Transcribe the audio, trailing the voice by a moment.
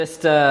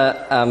Just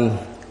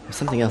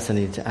something else I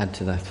need to add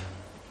to that.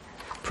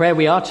 Prayer,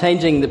 we are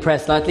changing the prayer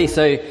slightly.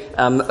 So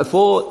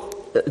for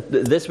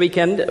this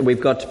weekend,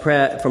 we've got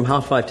prayer from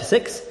 5:30 to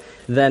 6.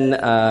 Then,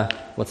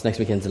 what's next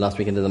weekend? It's the last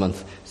weekend of the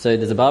month. So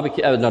there's a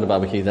barbecue. Oh, not a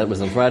barbecue. That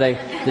was on Friday.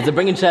 There's a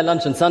bring and share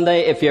lunch on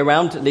Sunday. If you're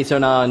around, Lisa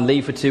and I are on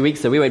leave for 2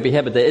 weeks, so we won't be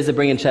here. But there is a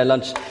bring and share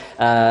lunch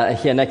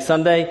here next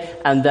Sunday.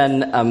 And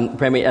then,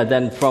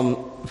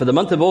 for the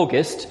month of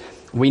August,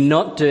 we're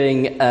not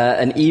doing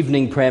an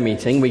evening prayer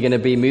meeting. We're going to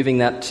be moving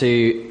that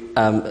to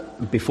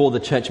before the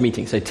church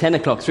meeting. So 10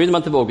 o'clock, through the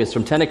month of August,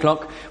 from 10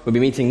 o'clock, we'll be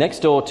meeting next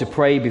door to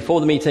pray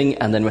before the meeting,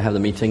 and then we'll have the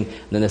meeting,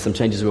 and then there's some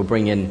changes we'll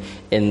bring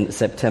in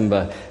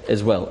September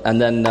as well. And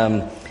then,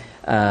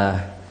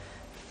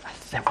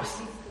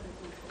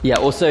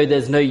 also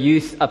there's no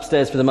youth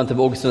upstairs for the month of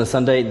August on a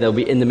Sunday. They'll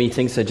be in the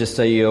meeting, so just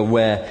so you're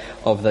aware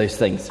of those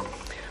things.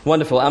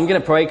 Wonderful. I'm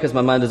going to pray because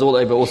my mind is all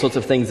over all sorts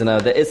of things, and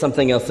there is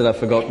something else that I've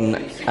forgotten,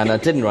 and I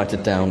didn't write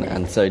it down,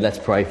 and so let's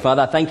pray.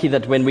 Father, I thank you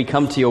that when we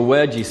come to your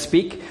word, you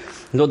speak.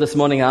 Lord, this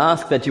morning I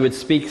ask that you would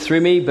speak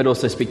through me, but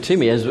also speak to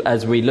me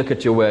as we look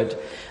at your word.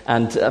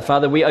 And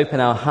Father, we open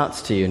our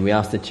hearts to you, and we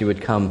ask that you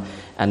would come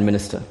and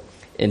minister.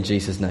 In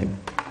Jesus' name.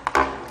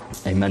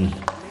 Amen.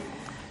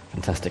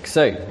 Fantastic.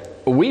 So,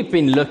 we've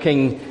been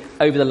looking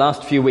over the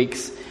last few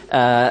weeks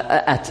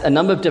at a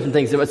number of different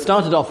things. It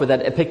started off with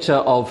a picture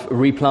of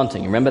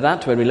replanting. Remember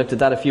that, when we looked at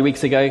that a few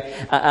weeks ago?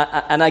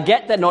 And I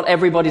get that not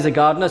everybody's a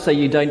gardener, so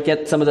you don't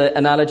get some of the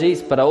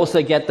analogies, but I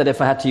also get that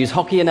if I had to use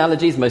hockey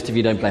analogies, most of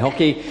you don't play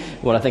hockey,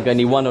 well, I think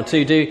only one or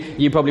two do,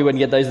 you probably wouldn't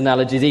get those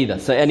analogies either.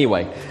 So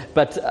anyway,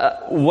 but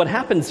what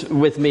happens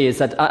with me is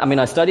that,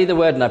 I study the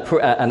word and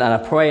I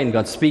pray and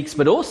God speaks,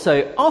 but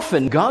also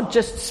often God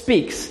just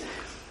speaks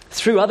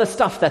through other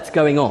stuff that's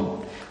going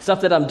on.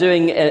 Stuff that I'm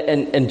doing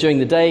and during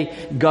the day,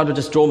 God will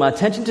just draw my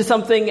attention to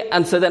something,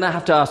 and so then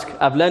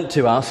I've learned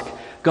to ask,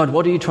 God,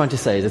 what are you trying to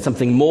say? Is there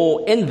something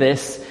more in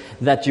this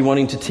that you're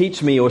wanting to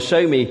teach me or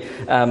show me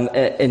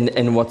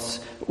in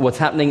what's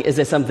happening? Is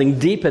there something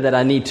deeper that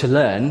I need to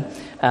learn?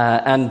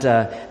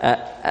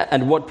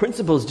 And what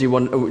principles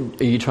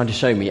are you trying to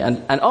show me?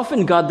 And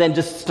often God then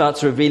just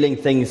starts revealing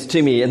things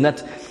to me, and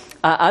that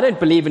I don't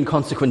believe in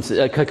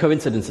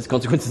coincidences.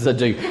 Consequences I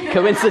do.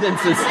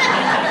 Coincidences.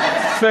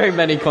 Very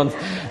many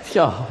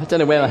I don't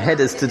know where my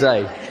head is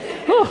today.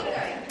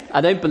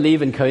 I don't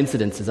believe in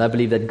coincidences. I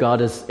believe that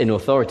God is in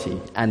authority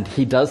and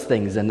he does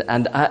things.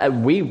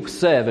 And we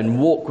serve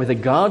and walk with a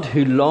God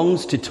who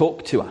longs to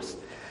talk to us.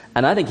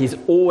 And I think he's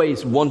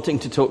always wanting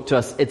to talk to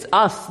us. It's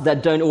us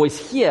that don't always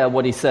hear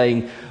what he's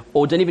saying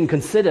or don't even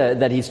consider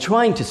that he's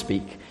trying to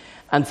speak.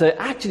 And so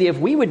actually, if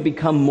we would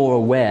become more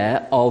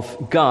aware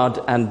of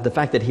God and the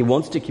fact that he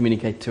wants to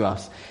communicate to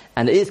us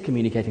and is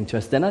communicating to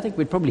us, then I think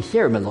we'd probably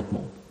hear him a lot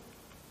more.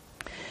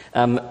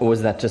 Or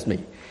was that just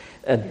me?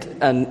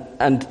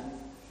 And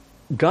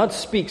God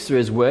speaks through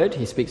his word,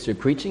 he speaks through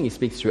preaching, he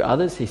speaks through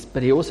others,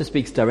 but he also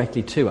speaks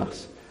directly to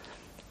us.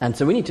 And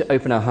so we need to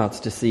open our hearts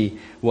to see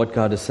what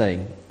God is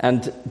saying.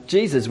 And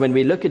Jesus, when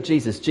we look at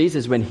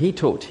Jesus, when he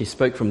taught, he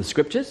spoke from the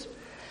scriptures,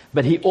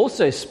 but he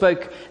also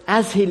spoke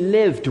as he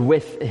lived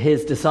with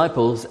his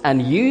disciples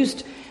and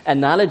used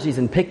analogies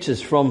and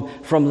pictures from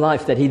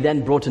life that he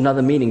then brought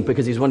another meaning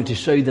because he was wanting to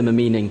show them a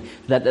meaning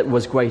that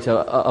was greater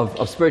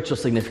of spiritual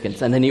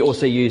significance. And then he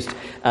also used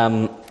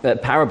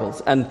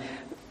parables. And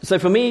so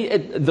for me,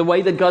 the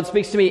way that God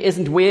speaks to me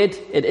isn't weird,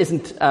 it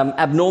isn't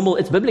abnormal,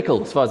 it's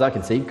biblical as far as I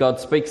can see.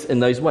 God speaks in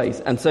those ways.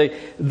 And so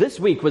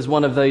this week was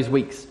one of those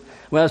weeks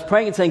when I was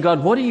praying and saying,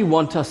 God, what do you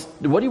want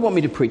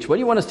me to preach? What do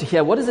you want us to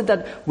hear? What is it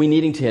that we're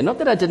needing to hear? Not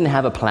that I didn't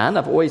have a plan,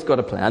 I've always got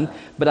a plan,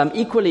 but I'm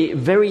equally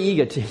very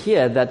eager to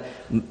hear that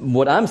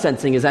what I'm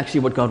sensing is actually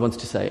what God wants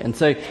to say. And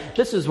so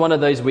this was one of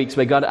those weeks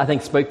where God, I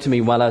think, spoke to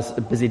me while I was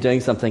busy doing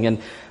something. And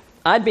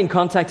I'd been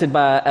contacted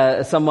by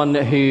a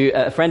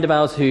friend of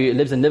ours who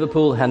lives in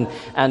Liverpool, and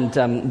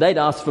they'd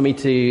asked for me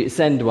to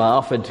send, well, I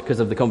offered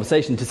because of the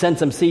conversation, to send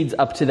some seeds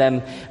up to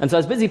them. And so I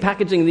was busy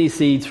packaging these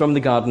seeds from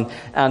the garden,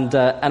 and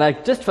I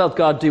just felt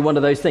God do one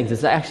of those things.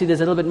 It's actually,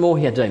 there's a little bit more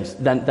here, James,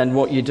 than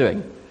what you're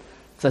doing.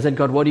 So I said,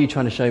 God, what are you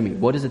trying to show me?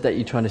 What is it that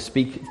you're trying to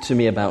speak to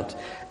me about?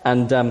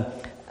 And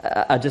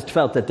I just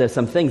felt that there's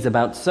some things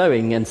about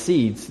sowing and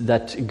seeds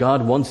that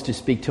God wants to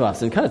speak to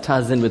us. And it kind of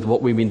ties in with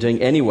what we've been doing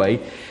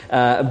anyway.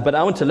 But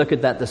I want to look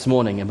at that this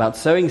morning, about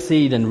sowing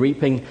seed and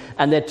reaping.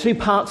 And there are two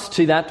parts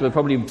to that. There are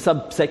probably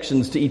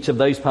subsections to each of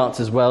those parts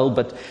as well,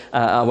 but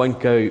I won't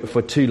go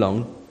for too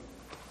long.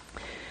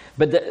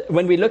 But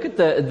when we look at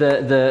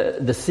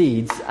the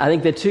seeds, I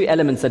think there are two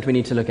elements that we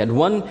need to look at.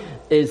 One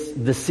is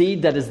the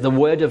seed that is the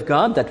word of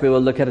God that we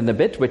will look at in a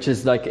bit, which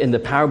is like in the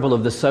parable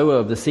of the sower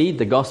of the seed,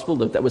 the gospel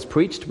that was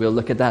preached. We'll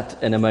look at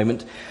that in a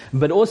moment.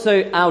 But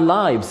also our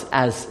lives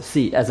as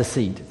a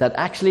seed. That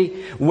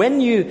actually,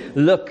 when you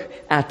look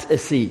at a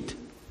seed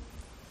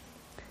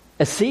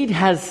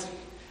has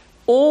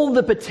all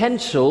the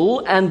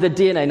potential and the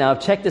DNA. Now,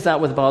 I've checked this out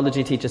with a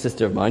biology teacher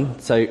sister of mine,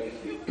 so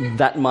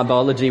that my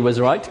biology was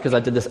right, because I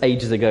did this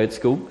ages ago at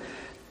school,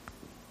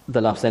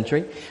 the last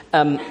century.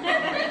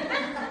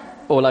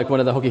 or like one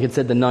of the hockey kids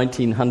said, the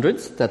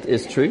 1900s. That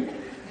is true.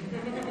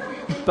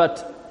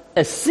 But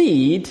a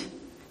seed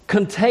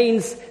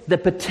contains the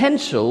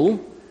potential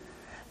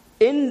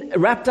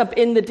wrapped up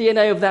in the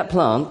DNA of that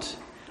plant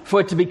for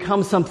it to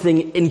become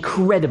something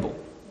incredible.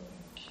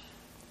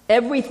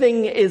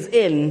 Everything is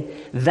in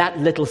that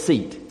little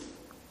seed.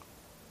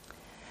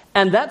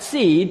 And that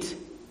seed,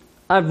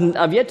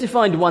 I've yet to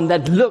find one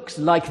that looks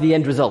like the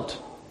end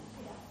result.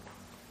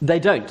 They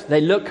don't.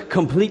 They look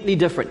completely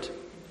different.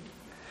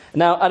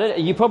 Now,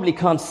 you probably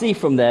can't see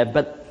from there,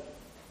 but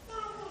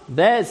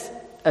there's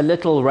a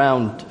little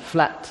round,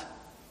 flat,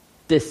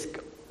 disc,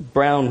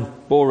 brown,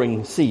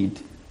 boring seed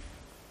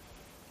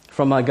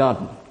from my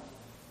garden.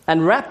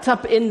 And wrapped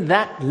up in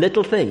that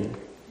little thing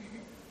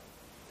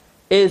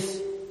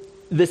is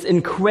this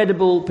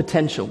incredible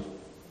potential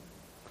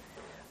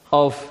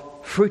of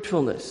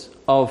fruitfulness,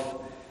 of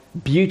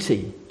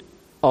beauty,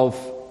 of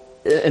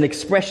an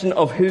expression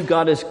of who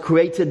God has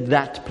created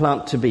that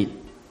plant to be,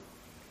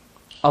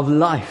 of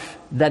life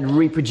that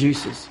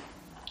reproduces.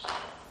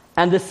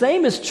 And the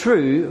same is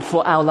true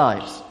for our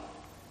lives.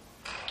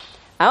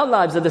 Our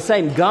lives are the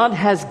same. God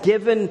has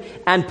given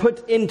and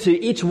put into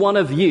each one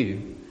of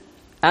you,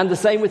 and the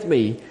same with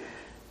me,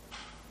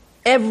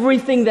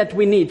 everything that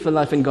we need for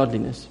life and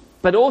godliness.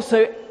 But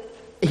also,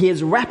 He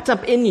has wrapped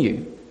up in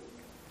you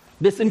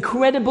this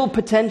incredible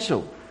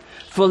potential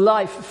for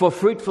life, for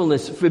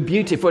fruitfulness, for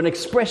beauty, for an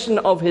expression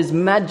of His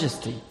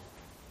majesty.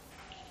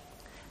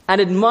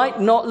 And it might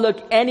not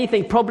look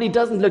anything, probably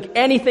doesn't look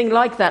anything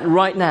like that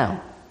right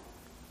now.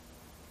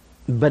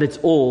 But it's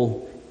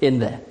all in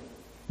there.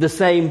 The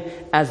same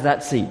as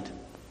that seed.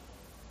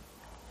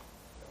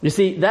 You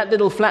see, that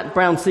little flat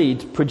brown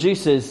seed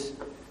produces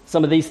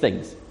some of these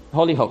things.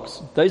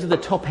 Hollyhocks. Those are the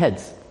top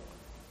heads.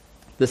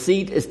 The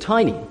seed is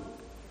tiny.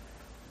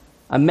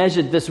 I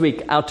measured this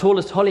week. Our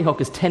tallest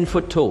hollyhock is 10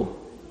 foot tall.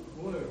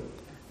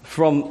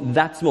 From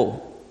that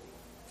small.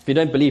 If you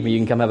don't believe me, you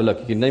can come have a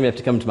look. You don't even have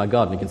to come to my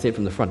garden. You can see it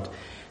from the front.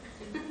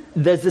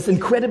 There's this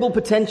incredible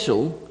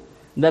potential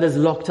that is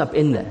locked up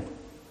in there.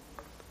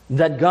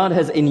 That God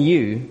has in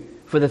you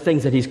for the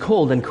things that He's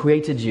called and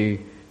created you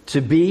to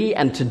be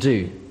and to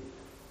do.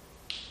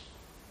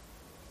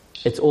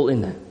 It's all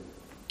in there.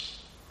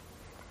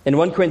 In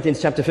 1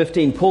 Corinthians chapter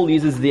 15, Paul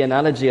uses the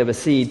analogy of a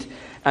seed,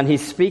 and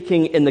he's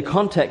speaking in the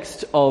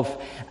context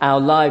of our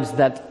lives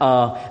that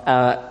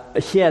are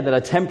here, that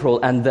are temporal,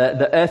 and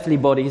the earthly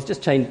body. He's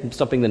just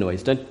stopping the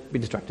noise. Don't be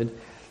distracted.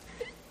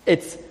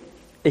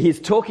 He's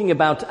talking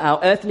about our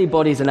earthly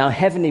bodies and our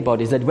heavenly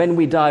bodies, that when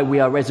we die, we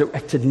are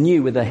resurrected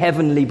new with a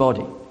heavenly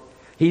body.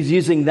 He's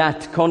using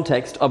that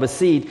context of a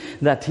seed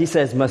that he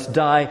says must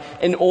die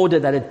in order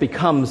that it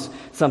becomes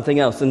something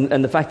else.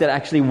 And the fact that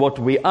actually what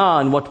we are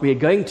and what we are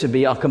going to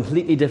be are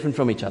completely different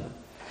from each other.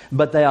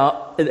 But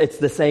it's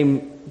the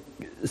same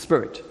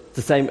spirit,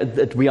 the same,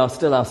 that we are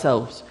still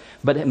ourselves,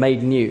 but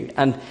made new.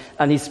 And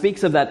he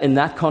speaks of that in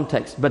that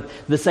context. But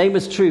the same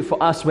is true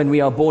for us when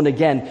we are born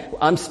again.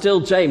 I'm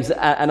still James,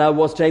 and I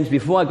was James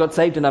before I got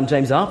saved, and I'm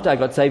James after I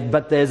got saved,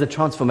 but there's a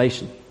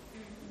transformation.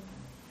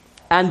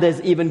 And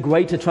there's even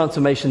greater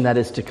transformation that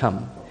is to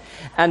come.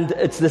 And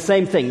it's the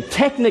same thing.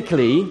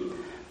 Technically,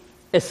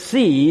 a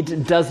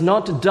seed does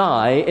not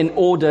die in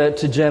order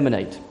to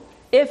germinate.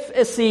 If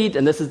a seed,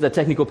 and this is the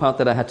technical part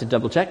that I had to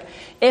double check,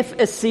 if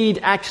a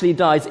seed actually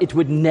dies, it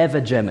would never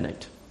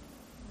germinate.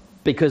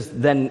 Because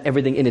then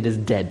everything in it is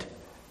dead.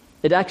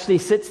 It actually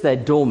sits there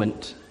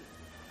dormant.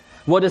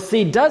 What a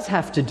seed does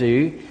have to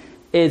do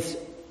is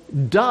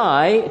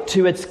die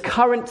to its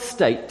current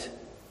state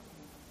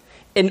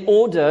in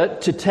order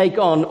to take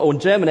on or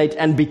germinate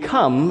and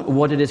become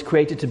what it is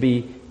created to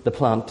be, the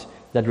plant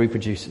that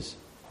reproduces.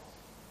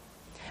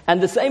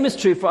 And the same is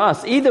true for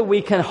us. Either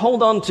we can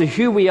hold on to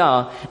who we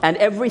are and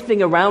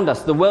everything around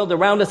us, the world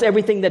around us,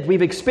 everything that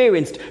we've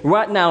experienced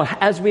right now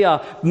as we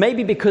are,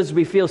 maybe because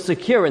we feel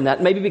secure in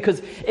that, maybe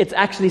because it's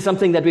actually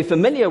something that we're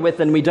familiar with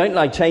and we don't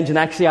like change, and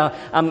actually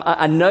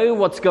I know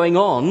what's going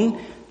on,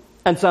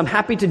 and so I'm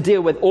happy to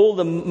deal with all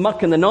the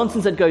muck and the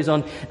nonsense that goes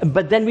on,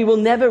 but then we will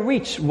never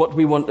reach what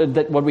we want,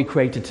 what we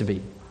created to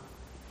be.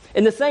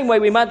 In the same way,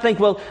 we might think,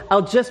 well,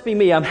 I'll just be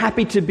me. I'm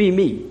happy to be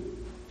me.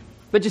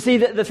 But you see,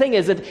 the thing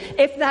is that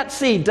if that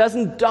seed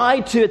doesn't die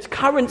to its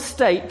current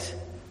state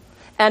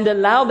and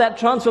allow that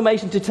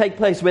transformation to take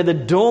place where the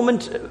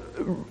dormant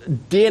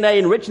DNA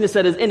and richness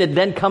that is in it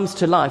then comes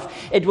to life,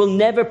 it will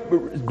never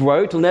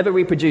grow, it will never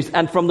reproduce.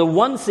 And from the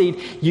one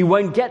seed, you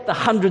won't get the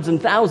hundreds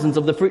and thousands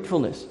of the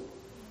fruitfulness.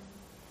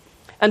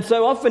 And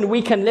so often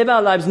we can live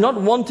our lives not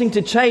wanting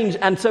to change,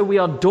 and so we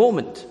are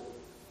dormant.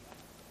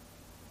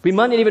 We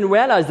might not even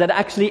realize that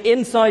actually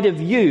inside of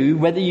you,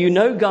 whether you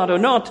know God or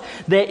not,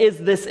 there is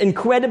this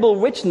incredible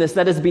richness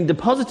that has been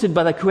deposited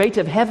by the Creator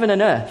of heaven and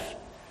earth,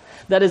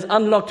 that is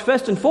unlocked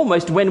first and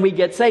foremost when we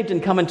get saved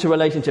and come into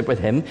relationship with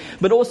Him,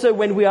 but also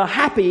when we are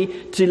happy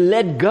to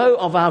let go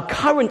of our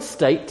current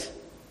state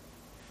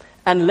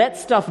and let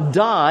stuff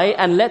die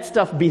and let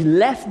stuff be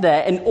left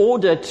there in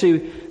order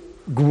to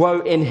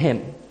grow in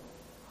Him.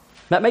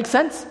 That makes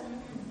sense?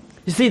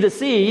 You see, the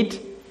seed,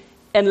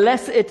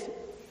 unless it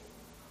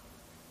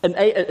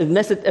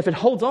unless if it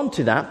holds on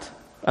to that,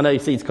 I know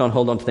seeds can't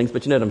hold on to things,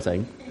 but you know what I'm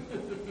saying.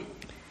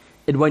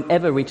 It won't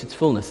ever reach its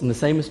fullness, and the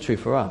same is true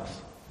for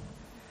us.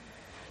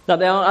 Now,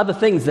 there are other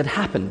things that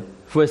happen.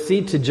 For a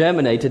seed to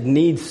germinate, it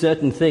needs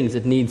certain things.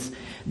 It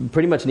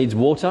pretty much needs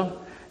water.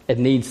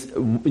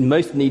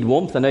 Most need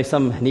warmth. I know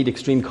some need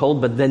extreme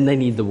cold, but then they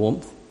need the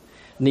warmth.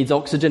 It needs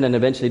oxygen, and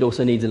eventually it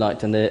also needs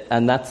light.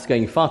 And that's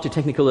going far too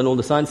technical in all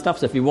the science stuff.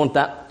 So if you want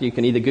that, you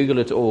can either Google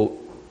it or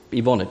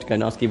Yvonne it. Go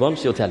and ask Yvonne,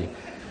 she'll tell you.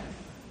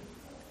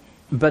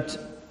 But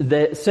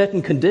there are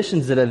certain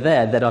conditions that are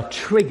there that are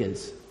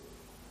triggers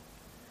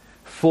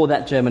for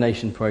that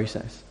germination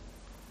process.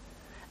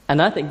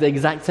 And I think the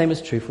exact same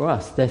is true for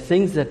us. There are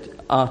things that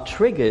are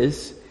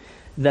triggers,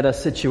 that are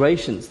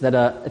situations, that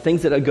are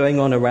things that are going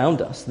on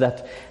around us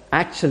that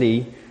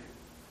actually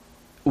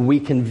we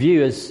can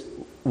view as,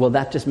 well,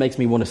 that just makes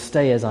me want to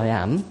stay as I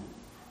am.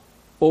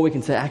 Or we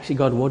can say, actually,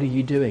 God, what are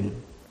you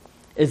doing?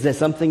 Is there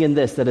something in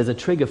this that is a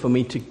trigger for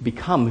me to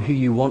become who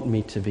you want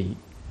me to be?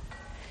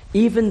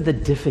 Even the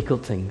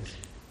difficult things.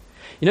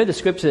 You know the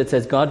scripture that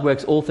says God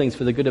works all things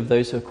for the good of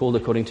those who are called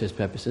according to his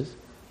purposes?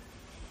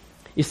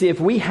 You see, if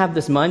we have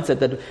this mindset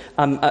that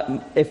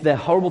if there are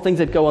horrible things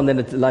that go on,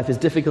 then life is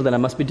difficult and I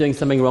must be doing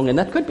something wrong, and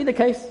that could be the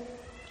case.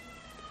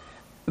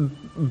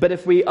 But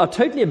if we are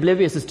totally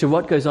oblivious as to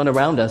what goes on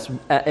around us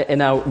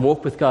in our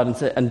walk with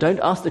God and don't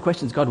ask the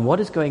questions, God, what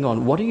is going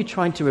on? What are you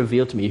trying to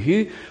reveal to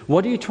me?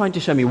 What are you trying to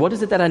show me? What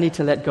is it that I need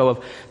to let go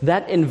of?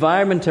 That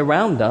environment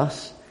around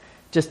us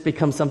just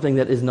becomes something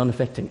that is not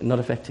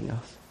affecting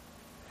us.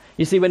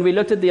 You see, when we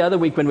looked at the other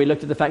week, when we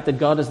looked at the fact that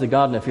God is the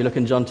gardener, if you look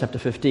in John chapter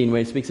 15, where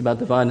he speaks about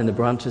the vine and the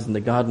branches, and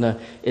the gardener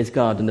is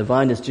God, and the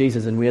vine is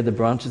Jesus, and we are the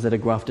branches that are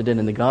grafted in,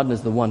 and the gardener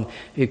is the one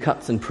who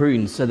cuts and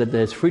prunes so that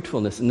there's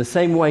fruitfulness. In the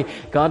same way,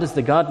 God is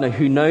the gardener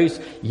who knows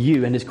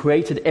you and has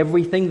created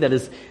everything that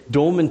is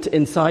dormant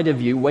inside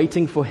of you,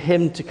 waiting for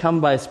him to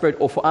come by his Spirit,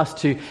 or for us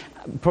to,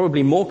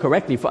 probably more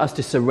correctly, for us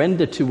to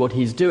surrender to what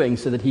he's doing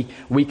so that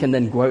we can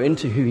then grow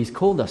into who he's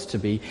called us to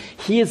be.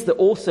 He is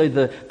also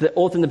the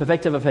author and the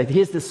perfecter of our faith. He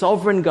is the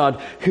sovereign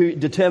God who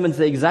determines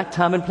the exact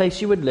time and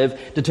place you would live,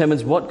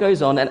 determines what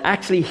goes on, and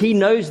actually he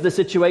knows the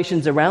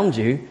situations around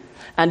you.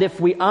 And if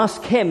we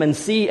ask him and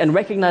see and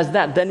recognize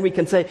that, then we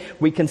can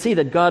see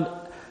that God,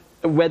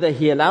 whether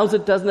he allows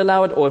it, doesn't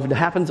allow it, or if it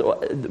happens,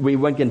 we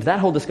won't get into that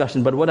whole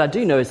discussion. But what I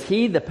do know is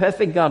he, the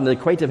perfect gardener,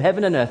 the creator of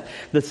heaven and earth,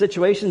 the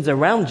situations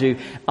around you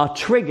are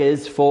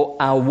triggers for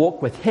our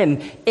walk with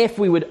him if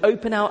we would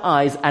open our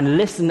eyes and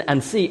listen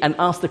and see and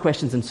ask the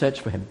questions and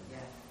search for him. Yeah.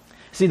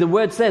 See, the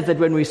word says that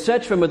when we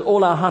search for him with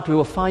all our heart, we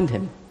will find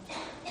him.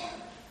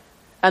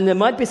 And there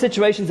might be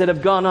situations that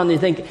have gone on and you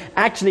think,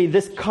 actually,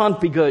 this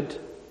can't be good,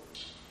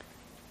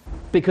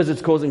 because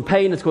it's causing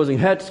pain, it's causing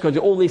hurt, it's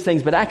causing all these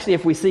things. But actually,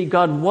 if we see,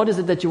 God, what is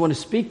it that you want to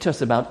speak to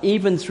us about?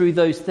 Even through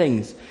those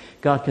things,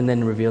 God can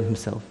then reveal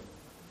himself.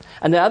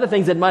 And there are other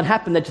things that might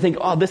happen that you think,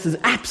 oh, this is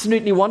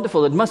absolutely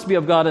wonderful, it must be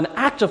of God. And in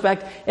actual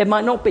fact, it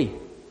might not be.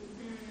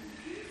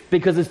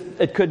 Because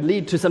it could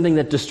lead to something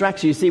that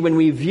distracts you. You see, when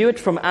we view it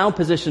from our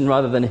position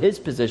rather than his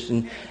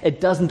position, it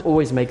doesn't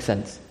always make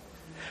sense.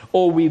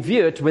 Or we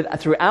view it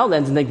through our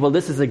lens and think, well,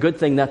 this is a good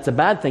thing, that's a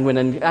bad thing, when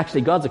in actually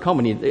God's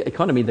economy,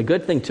 the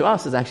good thing to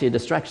us is actually a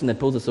distraction that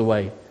pulls us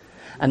away.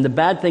 And the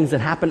bad things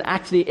that happen,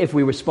 actually, if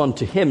we respond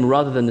to him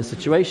rather than the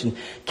situation,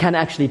 can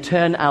actually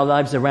turn our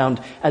lives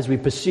around as we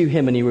pursue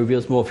him and he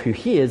reveals more of who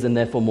he is and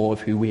therefore more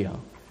of who we are.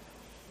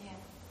 Yeah.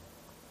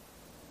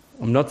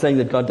 I'm not saying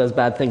that God does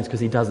bad things, because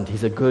he doesn't.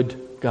 He's a good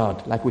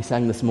God, like we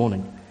sang this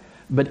morning.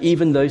 But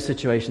even those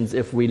situations,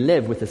 if we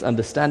live with this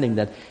understanding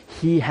that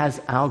he has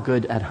our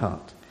good at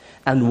heart,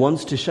 and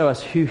wants to show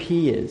us who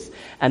he is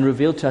and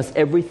reveal to us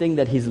everything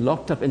that he's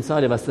locked up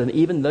inside of us, then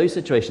even those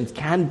situations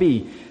can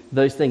be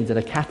those things that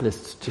are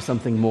catalysts to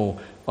something more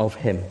of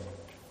him.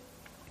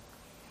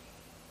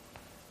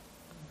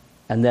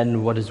 And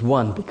then what is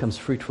one becomes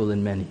fruitful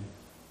in many.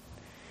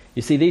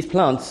 You see, these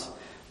plants,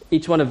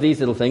 each one of these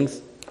little things,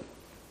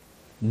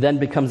 then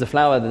becomes a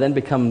flower, that then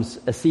becomes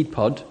a seed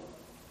pod,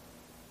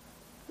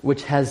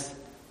 which has,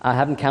 I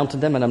haven't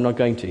counted them and I'm not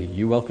going to.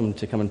 You're welcome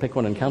to come and pick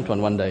one and count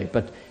one day,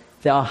 but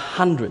there are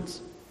hundreds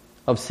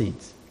of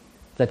seeds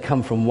that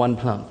come from one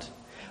plant.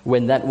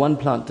 When that one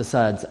plant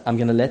decides, I'm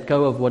going to let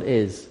go of what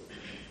is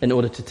in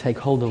order to take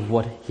hold of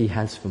what he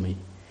has for me.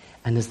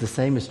 And the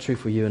same is true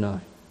for you and I.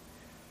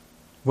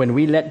 When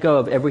we let go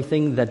of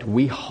everything that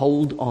we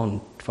hold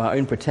on for our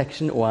own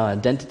protection or our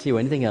identity or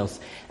anything else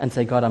and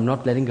say, God, I'm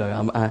not letting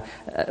go.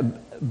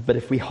 But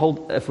if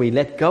we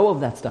let go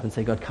of that stuff and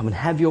say, God, come and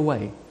have your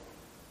way,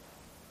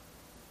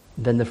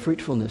 then the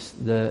fruitfulness,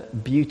 the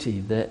beauty,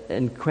 the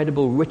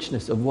incredible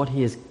richness of what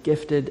he has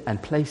gifted and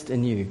placed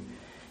in you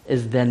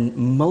is then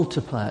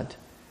multiplied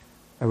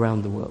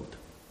around the world.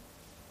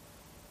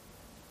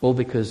 All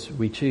because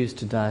we choose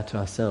to die to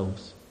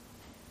ourselves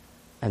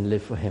and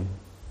live for him.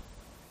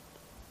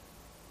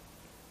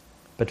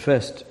 But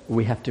first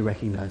we have to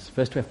recognize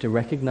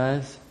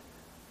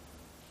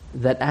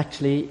that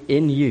actually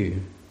in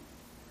you,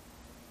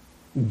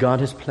 God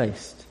has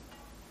placed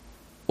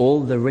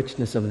all the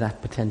richness of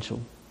that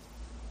potential.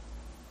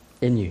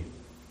 in you.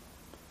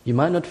 You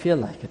might not feel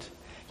like it.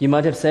 You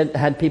might have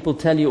had people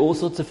tell you all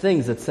sorts of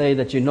things that say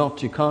that you're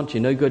not, you can't,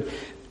 you're no good.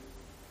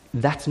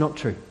 That's not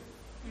true.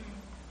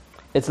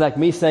 It's like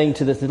me saying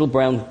to this little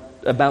brown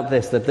about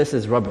this, that this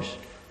is rubbish.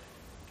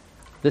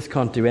 This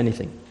can't do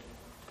anything.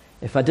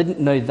 If I didn't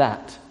know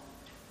that,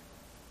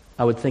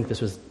 I would think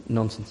this was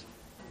nonsense.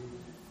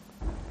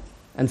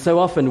 And so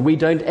often we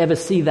don't ever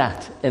see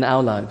that in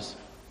our lives.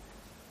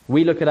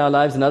 We look at our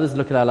lives and others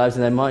look at our lives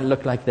and they might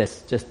look like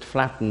this, just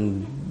flat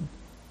and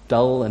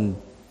dull and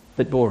a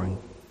bit boring.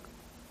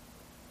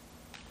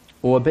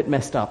 Or a bit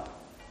messed up.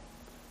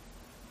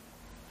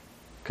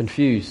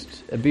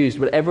 Confused, abused,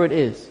 whatever it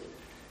is.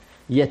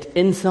 Yet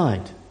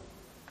inside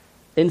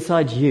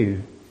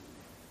you,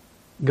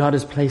 God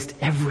has placed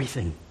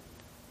everything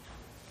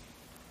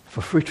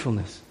for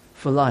fruitfulness,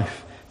 for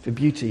life, for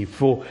beauty,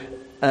 for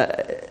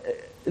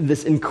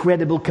this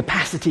incredible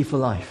capacity for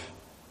life.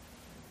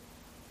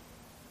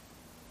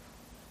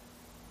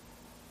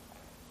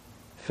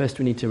 First,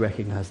 we need to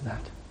recognize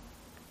that.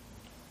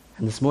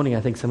 And this morning,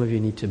 I think some of you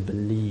need to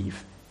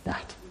believe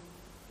that.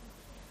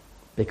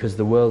 Because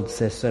the world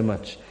says so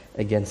much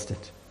against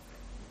it.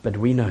 But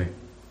we know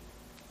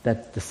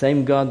that the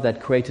same God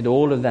that created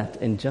all of that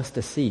in just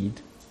a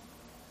seed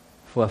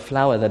for a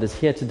flower that is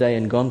here today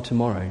and gone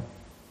tomorrow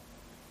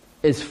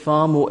is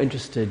far more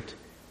interested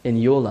in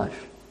your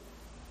life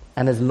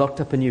and has locked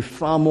up in you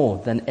far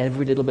more than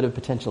every little bit of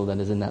potential that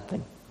is in that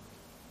thing.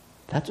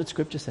 That's what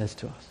Scripture says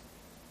to us.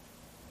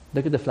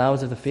 Look at the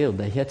flowers of the field.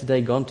 They're here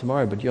today, gone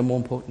tomorrow, but you're more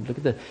important. Look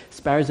at the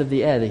sparrows of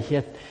the air. They're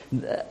here,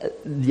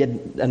 yet,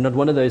 and not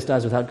one of those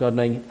dies without God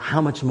knowing how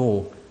much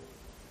more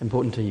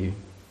important to you.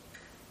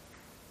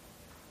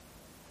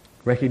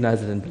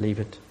 Recognize it and believe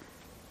it.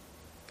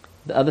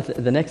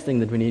 The next thing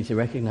that we need to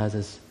recognize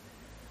is,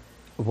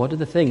 what are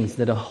the things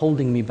that are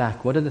holding me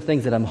back? What are the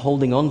things that I'm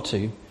holding on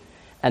to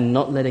and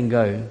not letting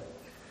go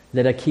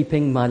that are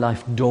keeping my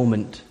life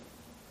dormant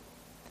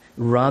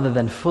rather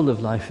than full of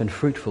life and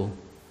fruitful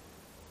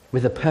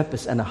with a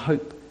purpose and a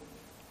hope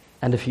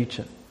and a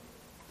future?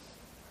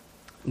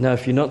 Now,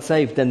 if you're not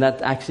saved, then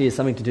that actually is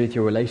something to do with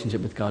your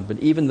relationship with God. But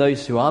even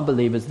those who are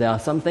believers, there are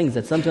some things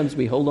that sometimes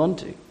we hold on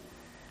to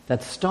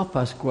that stop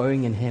us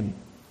growing in Him.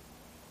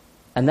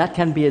 And that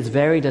can be as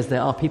varied as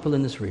there are people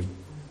in this room.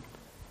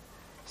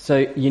 So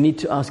you need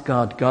to ask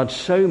God, God,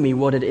 show me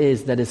what it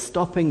is that is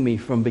stopping me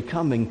from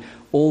becoming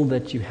all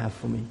that you have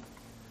for me.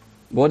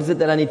 What is it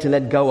that I need to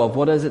let go of?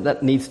 What is it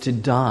that needs to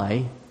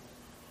die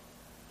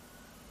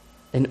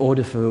in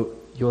order for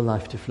your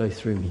life to flow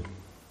through me?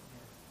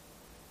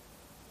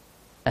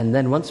 And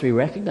then once we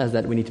recognize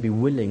that, we need to be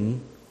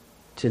willing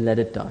to let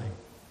it die.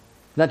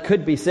 That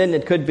could be sin,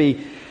 it could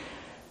be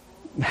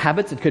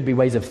habits, it could be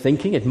ways of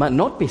thinking, it might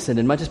not be sin,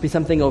 it might just be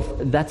something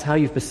of that's how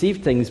you've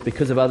perceived things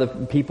because of other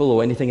people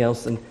or anything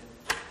else.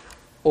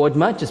 Or it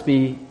might just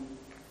be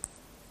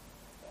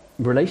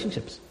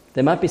relationships.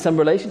 There might be some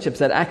relationships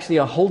that actually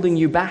are holding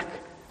you back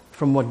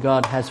from what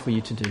God has for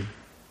you to do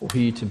or for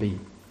you to be.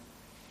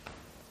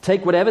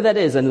 Take whatever that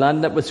is and line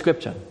it up with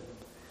Scripture.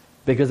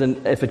 Because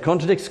if it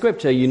contradicts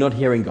Scripture, you're not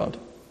hearing God.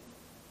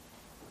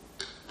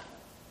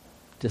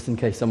 Just in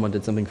case someone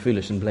did something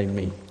foolish and blamed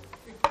me.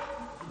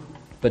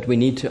 But we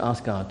need to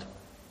ask God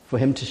for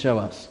Him to show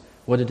us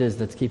what it is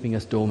that's keeping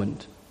us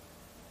dormant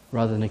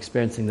rather than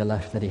experiencing the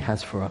life that He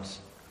has for us.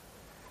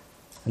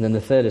 And then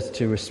the third is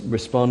to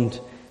respond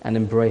and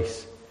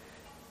embrace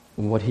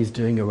what He's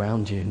doing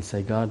around you and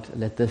say, God,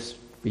 let this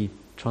be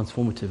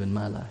transformative in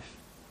my life.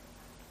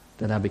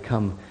 That I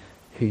become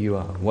who you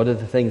are. What are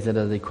the things that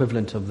are the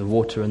equivalent of the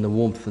water and the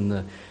warmth and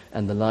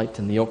the light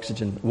and the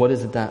oxygen? What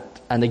is it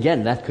that? And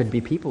again, that could be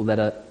people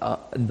that are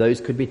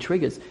those could be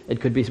triggers. It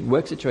could be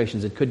work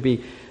situations. It could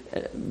be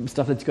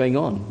stuff that's going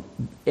on.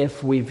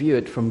 If we view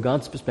it from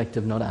God's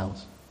perspective, not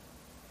ours.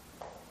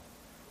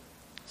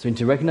 So we need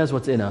to recognize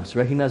what's in us,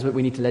 recognize what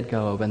we need to let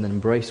go of, and then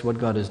embrace what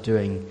God is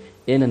doing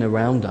in and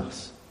around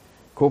us,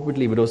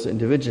 corporately but also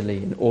individually,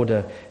 in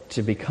order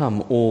to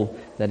become all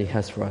that He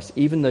has for us.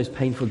 Even those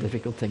painful,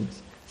 difficult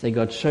things. Say,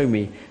 God, show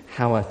me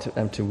how I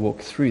am to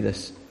walk through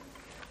this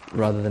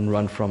rather than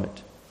run from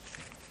it.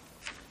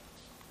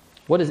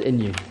 What is in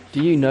you?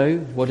 Do you know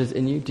what is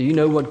in you? Do you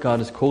know what God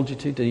has called you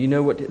to? Do you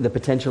know what the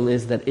potential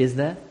is that is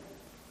there?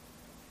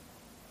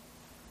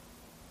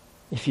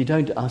 If you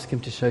don't, ask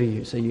Him to show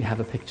you so you have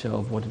a picture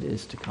of what it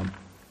is to come.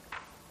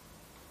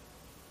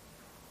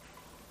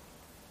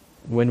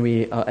 When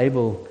we are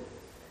able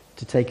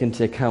to take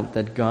into account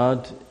that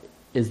God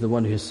is the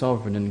one who is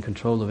sovereign and in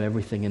control of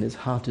everything and His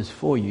heart is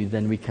for you,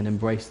 then we can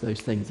embrace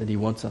those things that He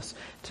wants us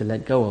to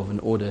let go of in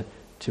order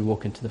to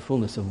walk into the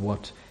fullness of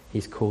what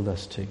He's called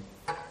us to.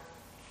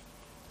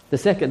 The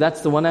second,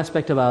 that's the one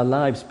aspect of our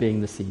lives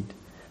being the seed.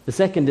 The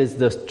second is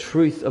the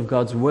truth of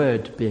God's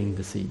word being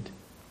the seed.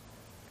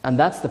 And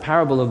that's the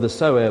parable of the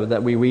sower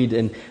that we read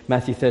in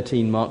Matthew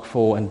 13, Mark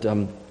 4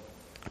 and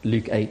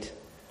Luke 8.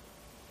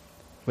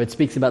 where it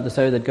speaks about the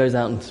sower that goes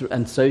out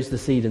and sows the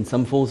seed, and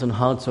some falls on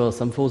hard soil,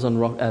 some falls on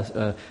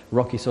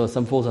rocky soil,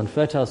 some falls on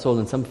fertile soil,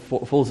 and some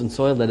falls in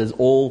soil that is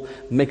all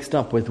mixed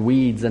up with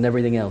weeds and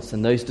everything else.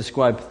 And those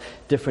describe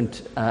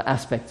different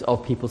aspects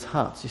of people's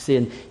hearts. You see,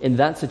 in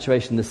that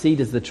situation, the seed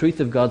is the truth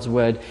of God's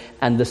word,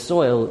 and the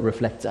soil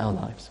reflects our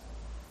lives.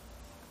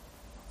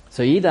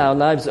 So either our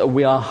lives,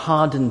 we are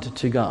hardened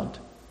to God.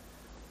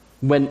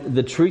 When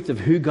the truth of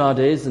who God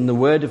is and the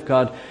word of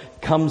God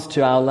comes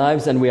to our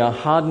lives and we are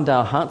hardened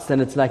our hearts,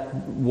 then it's like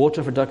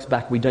water for ducks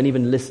back. We don't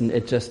even listen.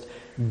 It just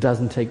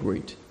doesn't take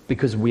root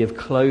because we have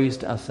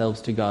closed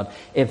ourselves to God.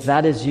 If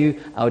that is you,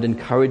 I would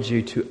encourage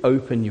you to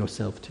open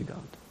yourself to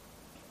God.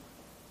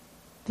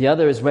 The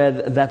other is where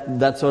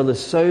that soil is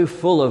so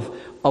full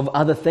of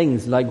other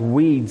things like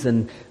weeds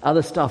and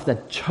other stuff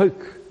that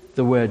choke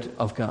the word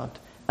of God.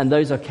 And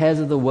those are cares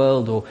of the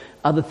world or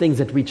other things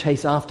that we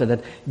chase after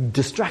that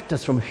distract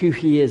us from who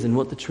He is and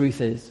what the truth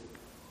is.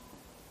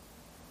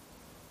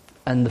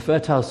 And the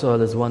fertile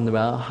soil is one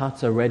where our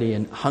hearts are ready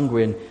and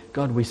hungry, and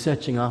God, we're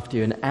searching after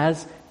you. And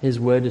as His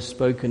word is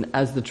spoken,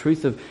 as the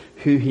truth of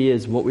who He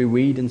is, what we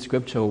read in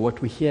Scripture or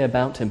what we hear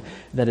about Him,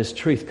 that His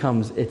truth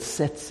comes, it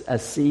sets a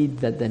seed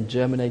that then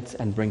germinates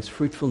and brings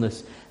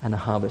fruitfulness and a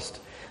harvest.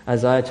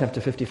 Isaiah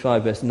chapter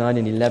 55 verse 9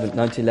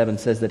 to 11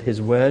 says that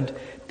His word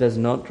does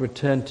not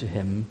return to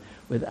Him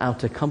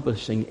without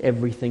accomplishing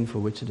everything for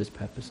which it is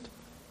purposed.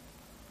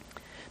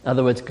 In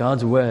other words,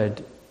 God's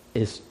word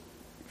is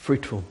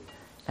fruitful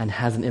and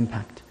has an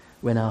impact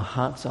when our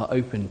hearts are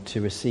open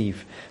to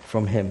receive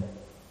from Him.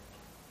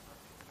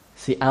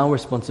 See, our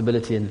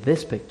responsibility in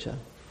this picture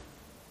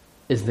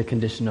is the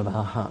condition of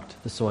our heart,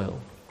 the soil,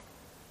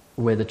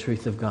 where the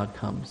truth of God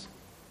comes.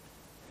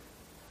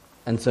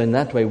 And so in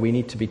that way we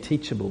need to be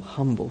teachable,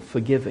 humble,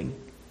 forgiving,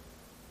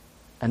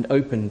 and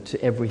open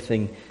to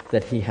everything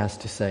that He has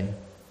to say.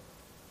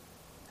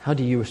 How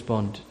do you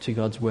respond to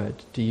God's word?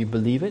 Do you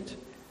believe it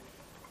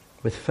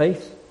with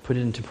faith, put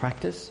it into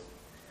practice?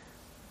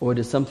 Or it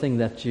is something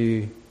that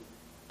you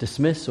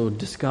dismiss or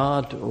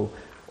discard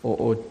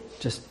or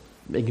just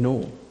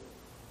ignore?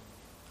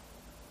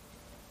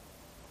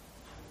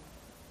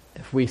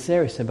 If we're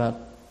serious about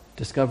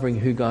discovering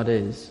who God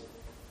is,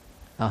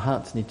 our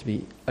hearts need to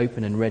be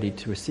open and ready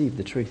to receive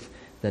the truth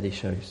that He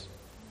shows.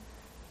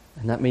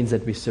 And that means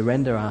that we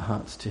surrender our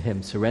hearts to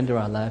Him, surrender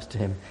our lives to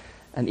Him.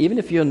 And even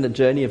if you're on the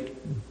journey of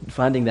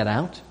finding that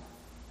out,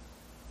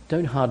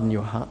 don't harden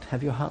your heart.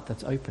 Have your heart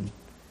that's open.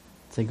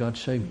 Say, God,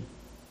 show me.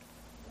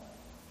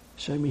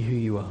 Show me who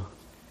you are.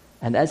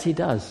 And as He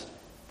does,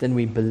 then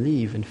we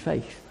believe in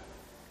faith.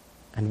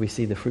 And we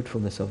see the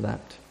fruitfulness of that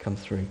come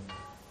through.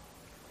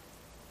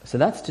 So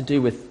that's to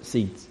do with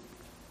seeds.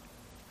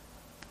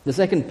 The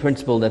second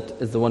principle that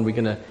is the one we're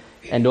going to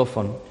end off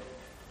on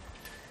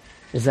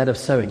is that of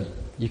sowing.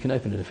 You can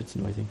open it if it's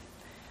noisy.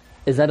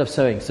 Is that of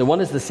sowing. So one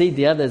is the seed,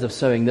 the other is of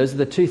sowing. Those are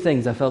the two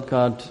things I felt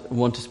God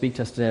wanted to speak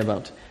to us today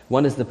about.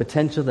 One is the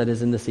potential that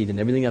is in the seed and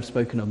everything I've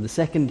spoken of. The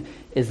second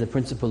is the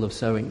principle of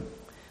sowing.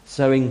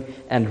 Sowing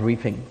and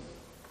reaping.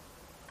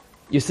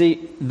 You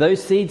see,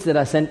 those seeds that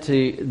I sent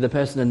to the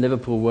person in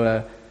Liverpool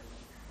were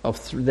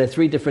there are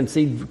three different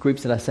seed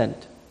groups that I sent.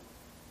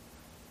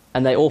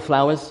 And they're all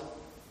flowers.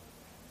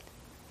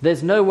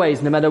 There's no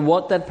ways, no matter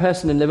what that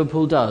person in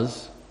Liverpool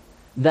does,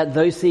 that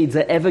those seeds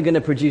are ever going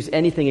to produce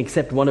anything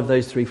except one of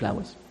those three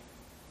flowers.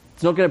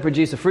 It's not going to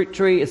produce a fruit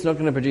tree. It's not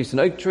going to produce an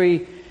oak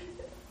tree.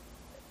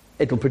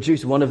 It'll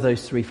produce one of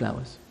those three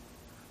flowers.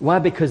 Why?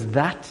 Because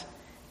that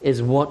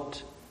is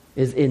what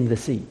is in the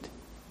seed.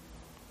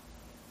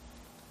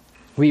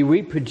 We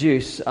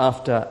reproduce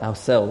after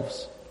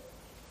ourselves.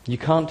 You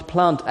can't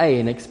plant A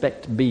and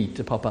expect B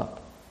to pop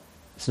up.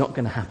 It's not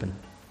going to happen.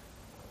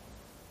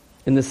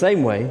 In the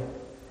same way,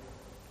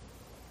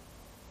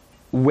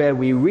 where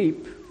we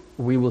reap,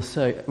 we will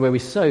sow. Where we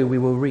sow, we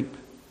will reap.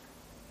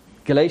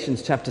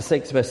 Galatians chapter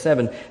 6 verse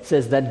 7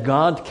 says that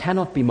God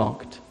cannot be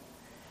mocked.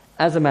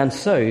 As a man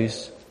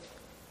sows,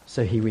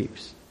 so he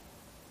reaps.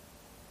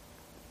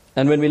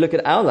 And when we look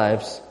at our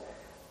lives,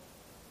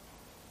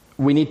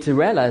 we need to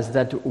realize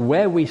that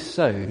where we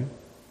sow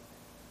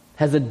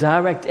has a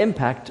direct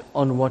impact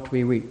on what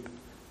we reap.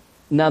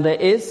 Now there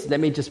is,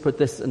 let me just put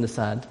this in the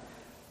side,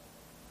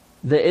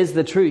 there is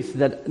the truth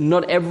that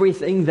not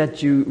everything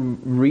that you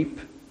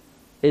reap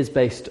is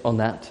based on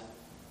that.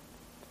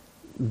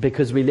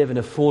 Because we live in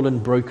a fallen,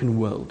 broken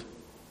world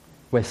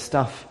where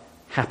stuff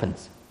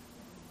happens.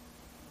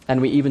 And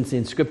we even see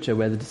in Scripture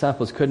where the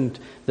disciples couldn't,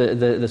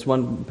 this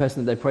one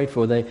person that they prayed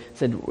for, they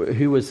said,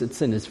 who was at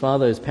sin? His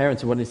father, his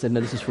parents, or what? And he said,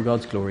 no, this is for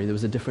God's glory. There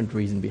was a different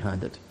reason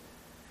behind it.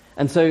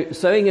 And so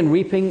sowing and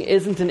reaping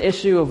isn't an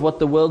issue of what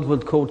the world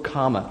would call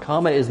karma.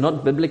 Karma is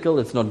not biblical,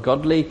 it's not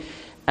godly.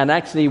 And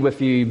actually,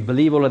 if you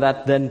believe all of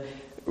that, then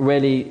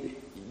really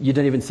you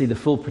don't even see the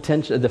full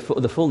potential, the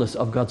fullness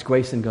of God's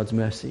grace and God's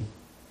mercy.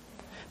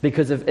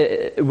 Because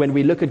when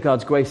we look at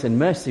God's grace and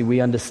mercy,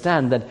 we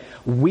understand that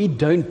we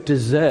don't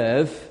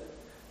deserve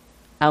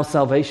our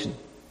salvation.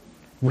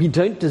 We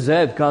don't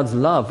deserve God's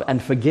love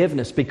and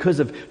forgiveness because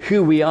of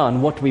who we are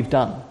and what we've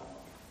done.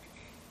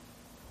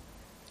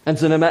 And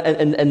so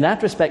in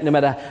that respect, no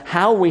matter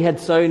how we had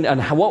sown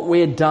and what we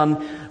had done,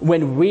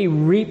 when we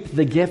reap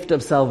the gift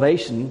of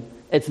salvation,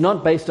 it's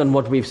not based on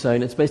what we've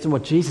sown, it's based on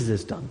what Jesus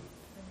has done.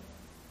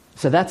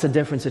 So that's a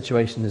different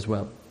situation as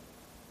well.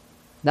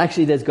 And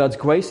actually, there's God's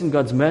grace and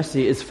God's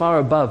mercy is far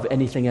above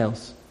anything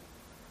else.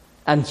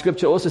 And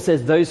Scripture also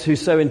says those who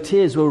sow in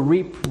tears will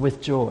reap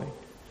with joy.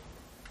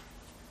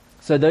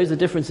 So those are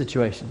different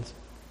situations.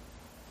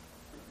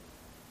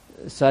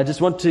 So I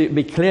just want to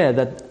be clear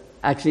that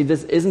actually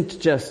this isn't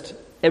just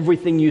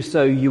everything you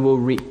sow you will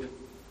reap,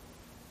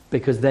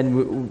 because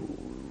then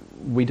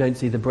we don't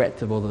see the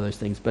breadth of all of those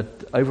things.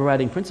 But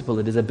overriding principle,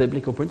 it is a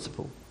biblical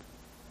principle.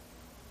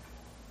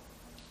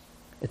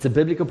 It's a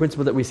biblical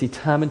principle that we see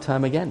time and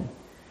time again.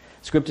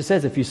 Scripture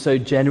says if you sow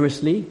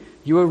generously,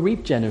 you will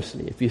reap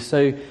generously. If you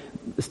sow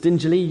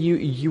stingily,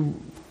 you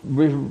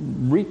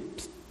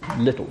reap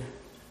little.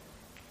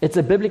 It's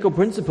a biblical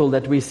principle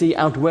that we see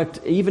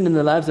outworked even in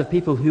the lives of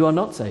people who are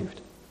not saved.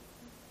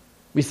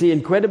 We see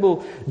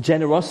incredible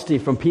generosity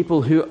from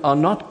people who are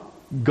not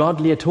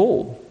godly at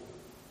all.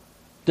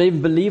 They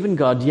even believe in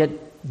God, yet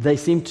they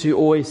seem to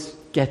always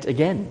get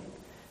again,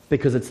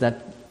 because it's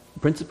that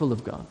principle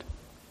of God.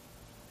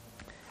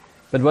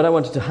 But what I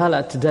wanted to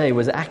highlight today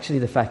was actually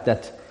the fact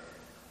that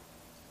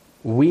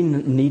we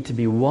need to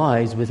be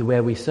wise with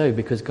where we sow,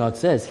 because God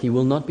says He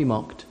will not be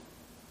mocked.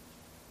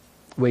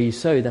 Where you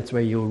sow, that's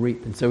where you'll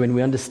reap. And so when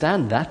we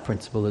understand that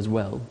principle as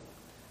well,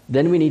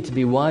 then we need to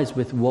be wise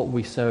with what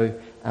we sow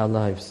our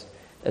lives,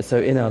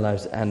 in our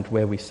lives and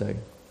where we sow.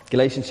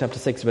 Galatians chapter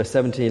 6, verse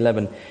 7 to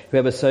 11.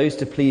 Whoever sows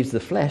to please the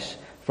flesh,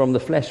 from the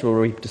flesh will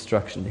reap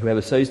destruction.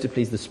 Whoever sows to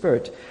please the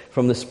Spirit,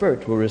 from the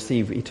Spirit will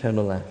receive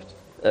eternal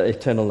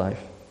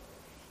life.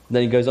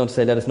 Then he goes on to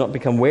say, let us not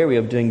become weary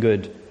of doing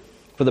good.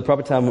 At the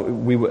proper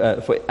time we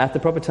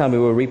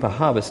will reap a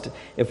harvest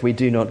if we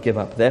do not give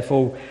up.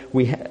 Therefore,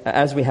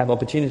 as we have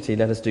opportunity,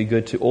 let us do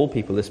good to all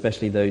people,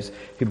 especially those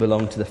who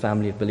belong to the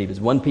family of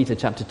believers. 1 Peter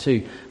chapter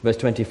 2, verse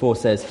 24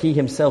 says, He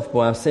himself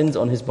bore our sins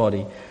on his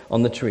body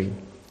on the tree,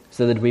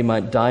 so that we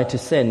might die to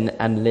sin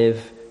and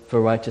live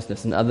for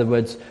righteousness. In other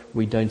words,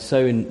 we don't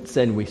sow in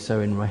sin, we sow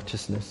in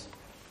righteousness.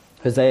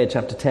 Hosea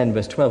chapter 10,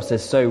 verse 12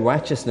 says, sow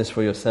righteousness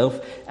for yourself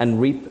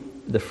and reap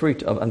the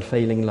fruit of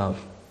unfailing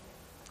love.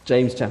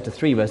 James chapter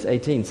 3 verse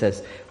 18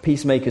 says,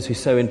 peacemakers who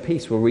sow in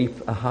peace will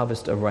reap a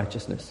harvest of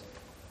righteousness.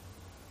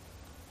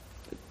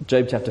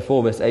 Job chapter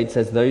 4 verse 8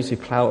 says, those who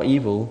plough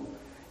evil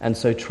and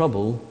sow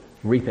trouble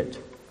reap it.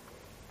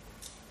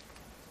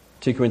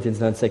 2 Corinthians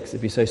 9:6,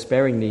 if you sow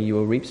sparingly, you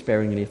will reap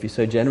sparingly. If you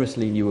sow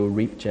generously, you will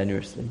reap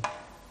generously.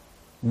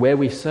 Where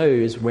we sow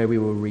is where we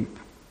will reap.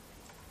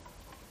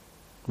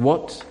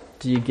 What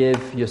do you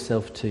give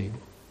yourself to?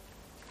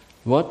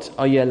 What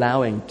are you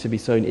allowing to be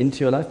sown into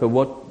your life? But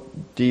what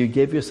do you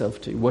give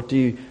yourself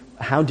to?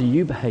 How do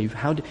you behave?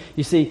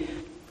 You see,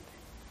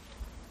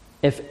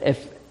 if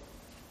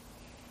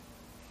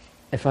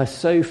I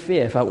sow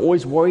fear, if I'm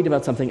always worried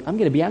about something, I'm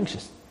going to be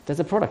anxious. There's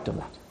a product of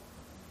that.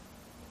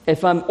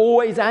 If I'm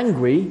always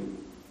angry,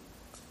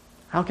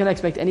 how can I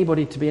expect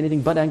anybody to be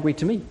anything but angry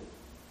to me?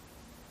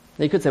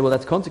 Now you could say, well,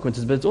 that's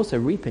consequences, but it's also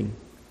reaping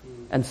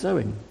and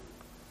sowing.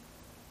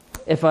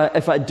 If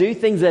I do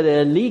things that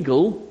are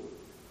illegal,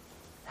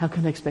 how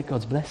can I expect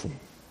God's blessing?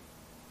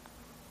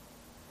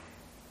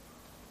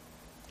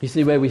 You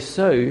see, where we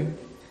sow,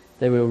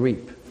 there we'll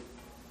reap.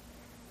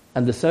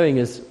 And the sowing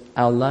is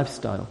our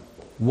lifestyle,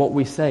 what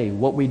we say,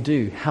 what we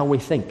do, how we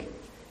think.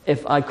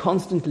 If I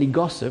constantly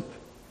gossip,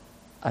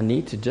 I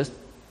need to just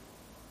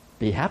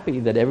be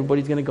happy that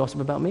everybody's going to gossip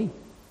about me.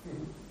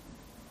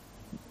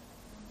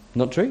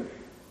 Not true?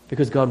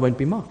 Because God won't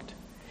be mocked.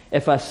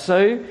 If I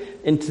sow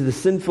into the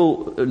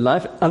sinful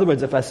life, in other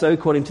words, if I sow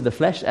according to the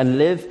flesh and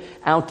live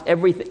out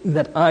everything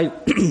that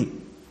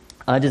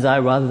I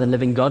desire rather than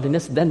living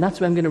godliness, then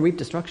that's where I'm going to reap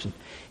destruction.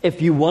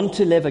 If you want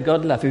to live a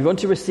godly life, if you want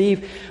to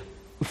receive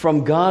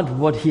from God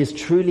what He has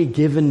truly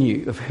given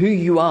you, of who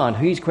you are and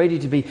who He's created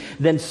you to be,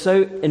 then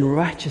sow in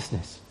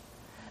righteousness.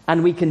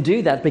 And we can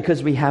do that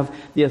because we have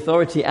the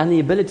authority and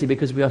the ability,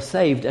 because we are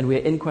saved and we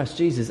are in Christ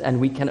Jesus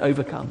and we can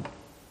overcome.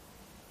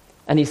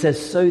 And He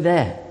says, sow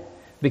there,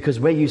 because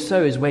where you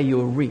sow is where you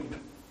will reap.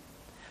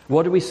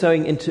 What are we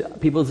sowing into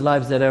people's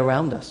lives that are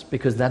around us?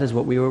 Because that is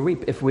what we will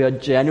reap. If we are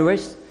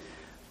generous,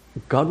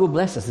 God will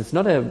bless us. It's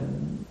not a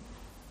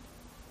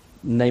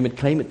name it,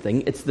 claim it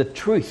thing. It's the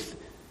truth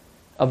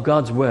of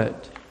God's word.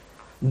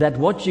 That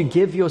what you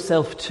give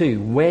yourself to,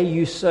 where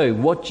you sow,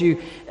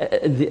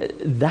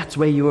 that's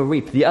where you will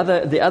reap. The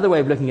other way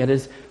of looking at it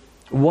is,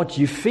 what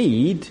you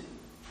feed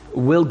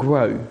will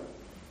grow.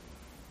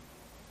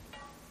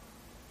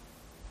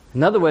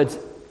 In other words,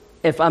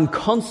 if I'm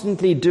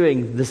constantly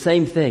doing the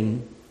same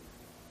thing,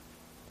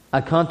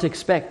 I can't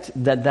expect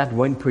that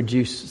won't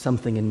produce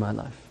something in my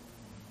life.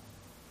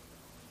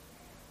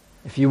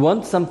 If you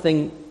want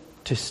something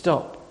to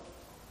stop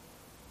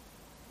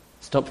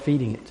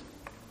feeding it.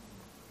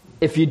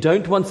 If you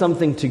don't want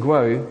something to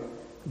grow,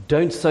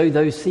 don't sow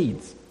those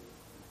seeds.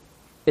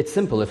 It's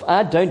simple. If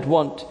I don't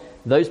want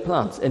those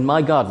plants in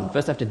my garden,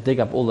 first I have to dig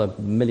up all the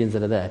millions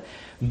that are there.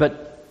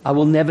 But I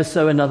will never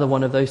sow another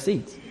one of those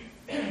seeds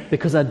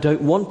because I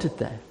don't want it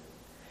there.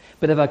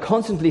 But if I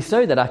constantly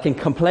sow that, I can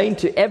complain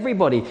to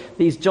everybody,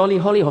 these jolly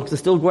hollyhocks are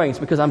still growing. It's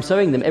because I'm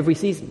sowing them every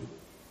season.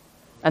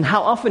 And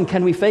how often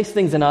can we face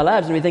things in our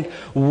lives and we think,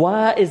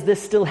 why is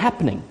this still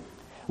happening?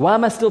 Why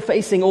am I still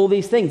facing all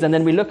these things? And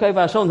then we look over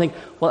our shoulder and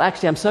think, well,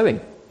 actually, I'm sowing.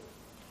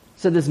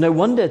 So there's no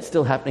wonder it's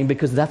still happening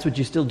because that's what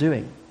you're still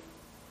doing.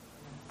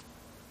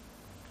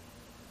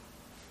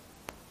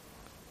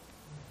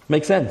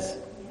 Make sense?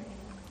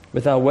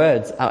 With our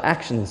words, our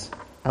actions,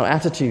 our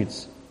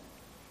attitudes.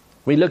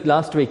 We looked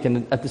last week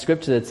at the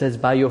scripture that says,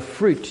 by your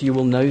fruit you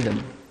will know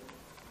them.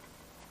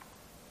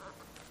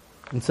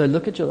 And so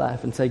look at your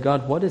life and say,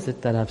 God, what is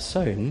it that I've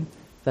sown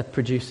that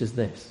produces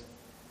this?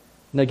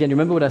 Now again,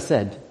 remember what I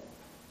said,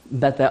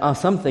 that there are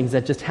some things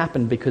that just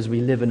happen because we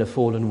live in a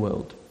fallen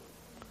world.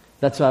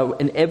 That's why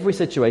in every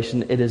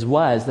situation it is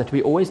wise that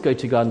we always go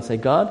to God and say,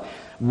 God,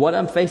 what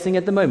I'm facing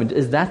at the moment,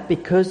 is that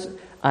because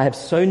I have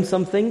sown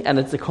something and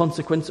it's a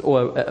consequence,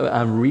 or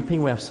I'm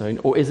reaping where I've sown,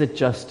 or is it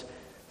just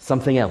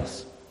something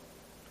else?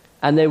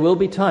 And there will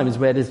be times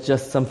where it is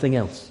just something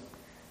else.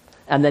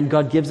 And then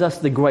God gives us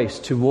the grace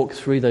to walk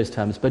through those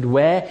times. But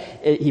where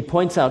He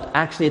points out,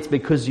 actually it's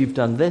because you've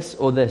done this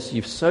or this,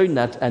 you've sown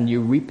that and you're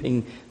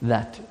reaping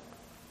that,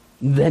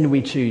 then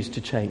we choose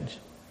to change.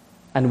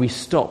 And we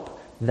stop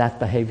that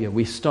behavior.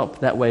 We stop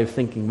that way of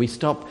thinking. We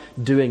stop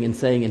doing and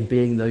saying and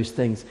being those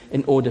things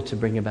in order to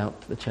bring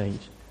about the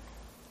change.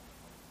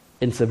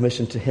 In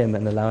submission to Him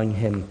and allowing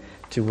Him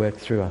to work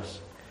through us.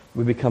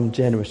 We become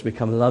generous, we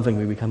become loving,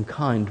 we become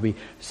kind, we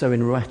sow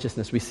in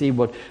righteousness. We see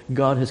what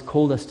God has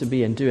called us to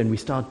be and do, and we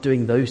start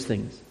doing those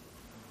things.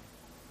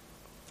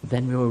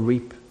 Then we will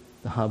reap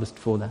the harvest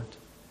for that.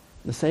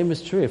 The same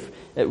is true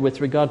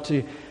with regard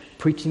to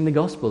preaching the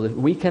gospel. If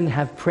we can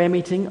have prayer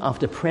meeting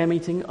after prayer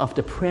meeting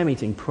after prayer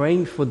meeting,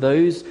 praying for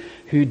those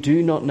who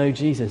do not know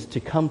Jesus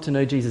to come to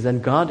know Jesus,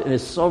 and God in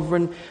His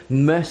sovereign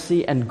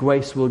mercy and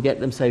grace will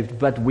get them saved.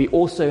 But we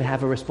also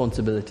have a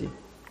responsibility,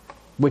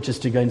 which is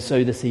to go and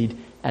sow the seed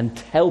and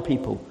tell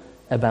people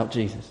about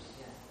Jesus.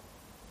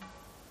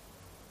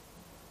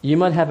 You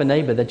might have a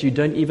neighbor that you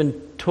don't even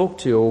talk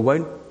to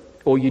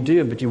or you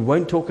do, but you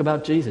won't talk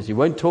about Jesus. You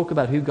won't talk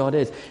about who God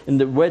is. And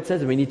the word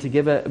says that we need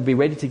to be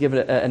ready to give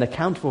an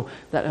account for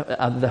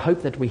that, the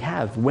hope that we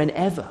have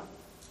whenever.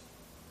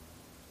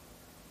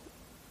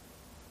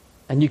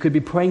 And you could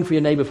be praying for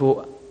your neighbor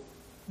for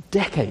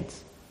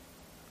decades.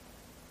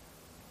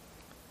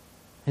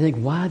 And think,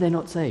 why are they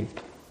not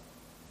saved?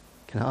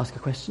 Can I ask a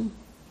question?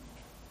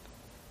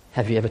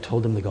 Have you ever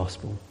told them the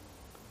gospel?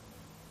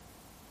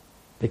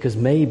 Because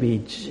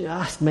maybe,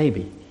 just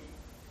maybe,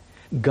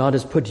 God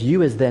has put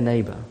you as their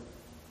neighbor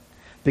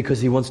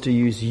because He wants to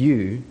use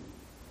you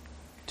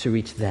to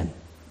reach them.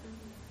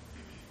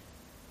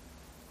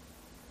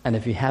 And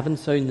if you haven't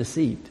sown the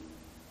seed,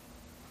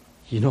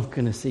 you're not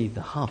going to see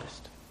the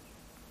harvest.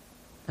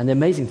 And the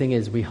amazing thing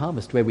is, we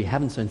harvest where we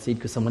haven't sown seed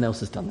because someone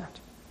else has done that.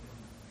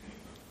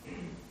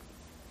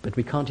 But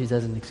we can't use that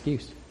as an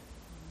excuse.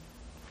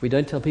 If we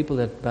don't tell people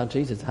about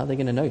Jesus, how are they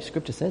going to know?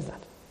 Scripture says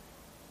that.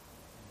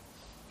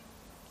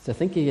 So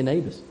think of your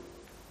neighbors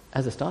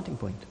as a starting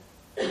point.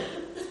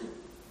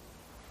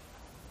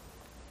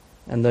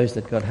 And those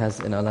that God has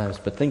in our lives.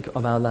 But think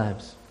of our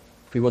lives.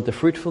 If we want the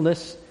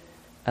fruitfulness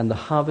and the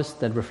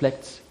harvest that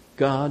reflects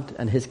God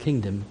and His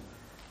kingdom,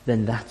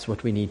 then that's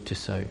what we need to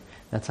sow.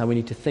 That's how we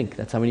need to think.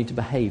 That's how we need to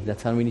behave.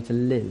 That's how we need to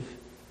live.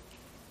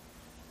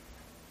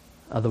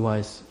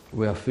 Otherwise,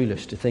 we are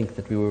foolish to think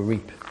that we will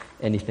reap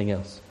anything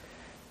else.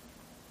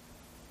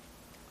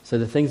 So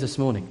the things this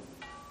morning.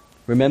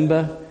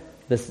 Remember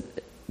this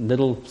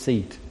little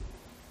seed.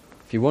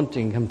 If you want,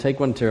 you can come take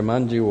one to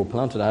remind you or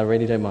plant it. I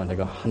really don't mind. I've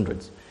got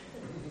hundreds.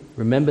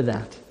 Remember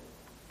that.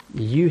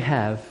 You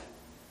have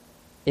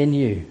in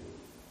you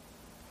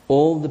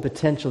all the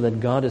potential that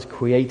God has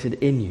created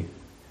in you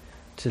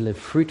to live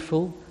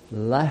fruitful,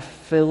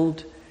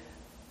 life-filled,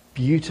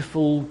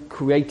 beautiful,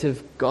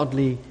 creative,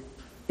 godly,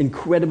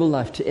 incredible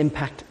life, to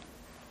impact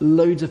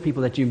loads of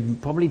people that you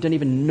probably don't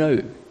even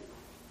know.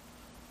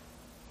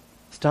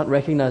 Start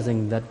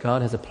recognizing that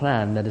God has a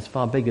plan that is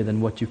far bigger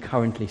than what you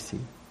currently see.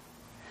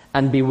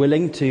 And be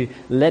willing to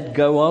let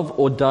go of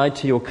or die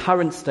to your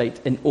current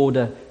state in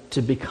order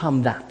to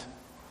become that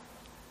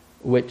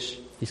which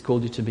He's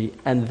called you to be.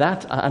 And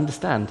that, I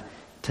understand,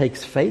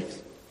 takes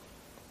faith.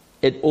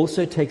 It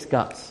also takes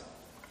guts.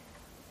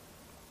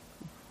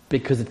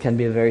 Because it can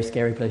be a very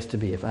scary place to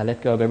be. If I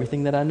let go of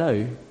everything that I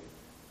know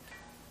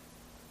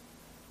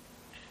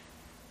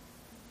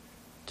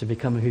to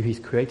become who He's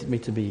created me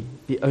to be,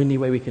 the only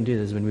way we can do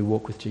this is when we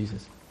walk with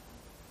Jesus.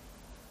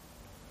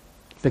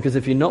 Because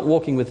if you're not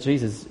walking with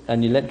Jesus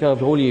and you let go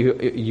of all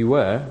you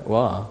were or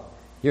are,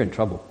 you're in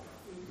trouble.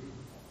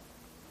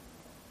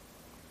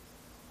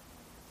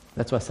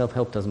 That's why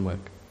self-help doesn't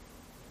work.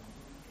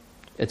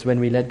 It's when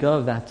we let go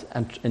of that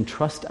and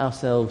entrust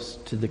ourselves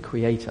to the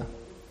Creator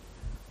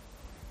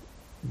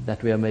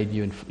that we are made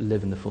you and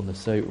live in the fullness.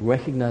 So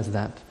recognize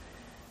that.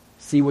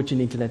 See what you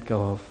need to let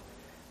go of.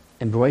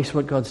 Embrace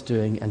what God's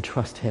doing and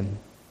trust Him.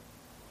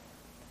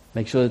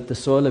 Make sure that the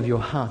soil of your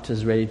heart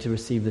is ready to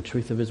receive the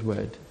truth of His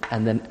word.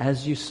 And then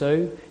as you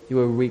sow, you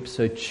will reap.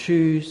 So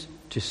choose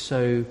to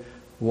sow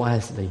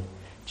wisely.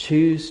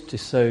 Choose to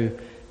sow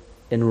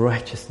in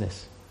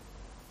righteousness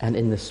and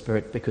in the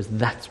Spirit, because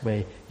that's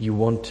where you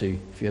want to,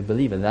 if you're a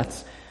believer,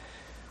 that's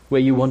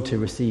where you want to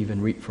receive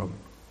and reap from,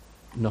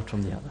 not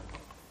from the other.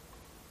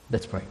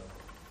 Let's pray.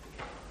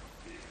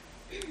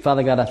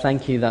 Father God, I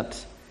thank you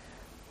that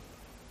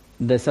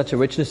there's such a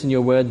richness in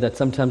your word that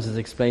sometimes is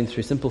explained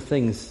through simple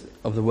things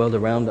of the world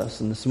around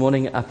us. And this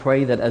morning I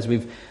pray that as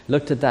we've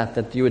looked at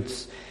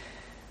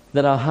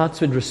that our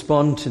hearts would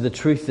respond to the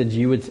truth that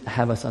you would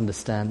have us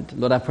understand.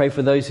 Lord, I pray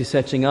for those who are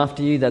searching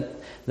after you,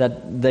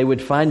 that they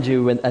would find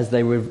you as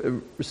they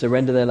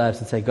surrender their lives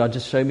and say, God,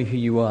 just show me who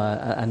you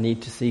are. I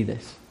need to see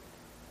this.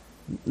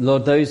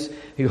 Lord, those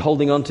who are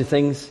holding on to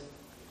things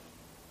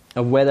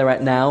of where they're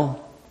at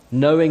now,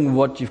 knowing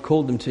what you've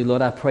called them to,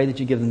 Lord, I pray that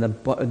you give them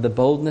the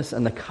boldness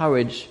and the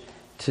courage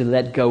to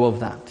let go of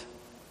that.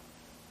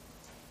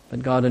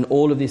 But God, in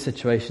all of these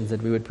situations,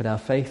 that we would put our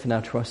faith and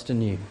our trust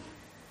in you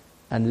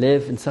and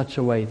live in such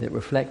a way that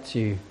reflects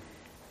you,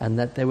 and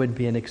that there would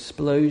be an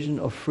explosion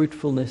of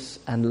fruitfulness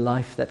and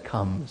life that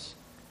comes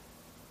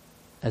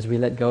as we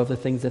let go of the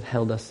things that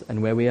held us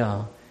and where we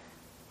are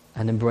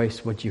and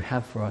embrace what you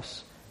have for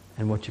us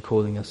and what you're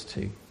calling us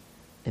to,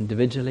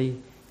 individually,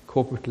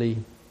 corporately.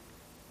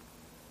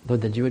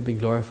 Lord, that you would be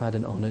glorified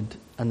and honored,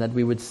 and that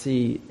we would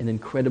see an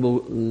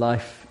incredible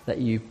life that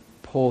you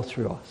pour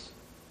through us.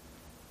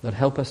 Lord,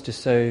 help us to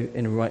sow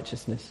in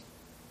righteousness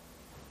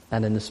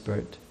and in the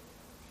Spirit,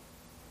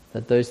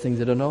 that those things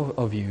that are not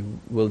of you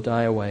will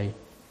die away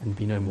and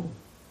be no more.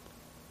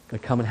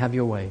 God, come and have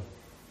your way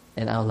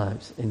in our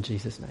lives, in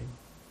Jesus' name.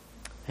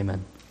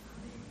 Amen.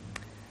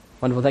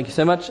 Wonderful, thank you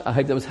so much. I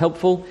hope that was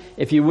helpful.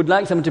 If you would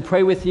like someone to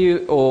pray with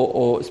you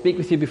or speak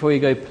with you before you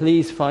go,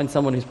 please find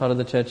someone who's part of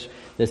the church.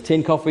 There's tea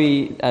and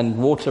coffee and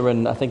water,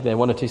 and I think there are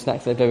 1 or 2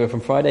 snacks left over from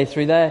Friday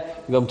through there.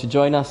 You're welcome to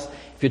join us.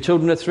 If your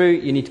children are through,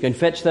 you need to go and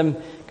fetch them,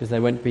 because they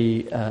won't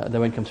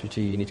come through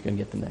to you. You need to go and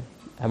get them there.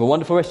 Have a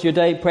wonderful rest of your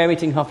day. Prayer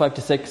meeting 5:30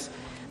 to 6.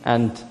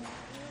 And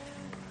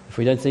if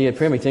we don't see you at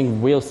prayer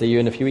meeting, we'll see you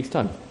in a few weeks'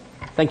 time.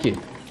 Thank you.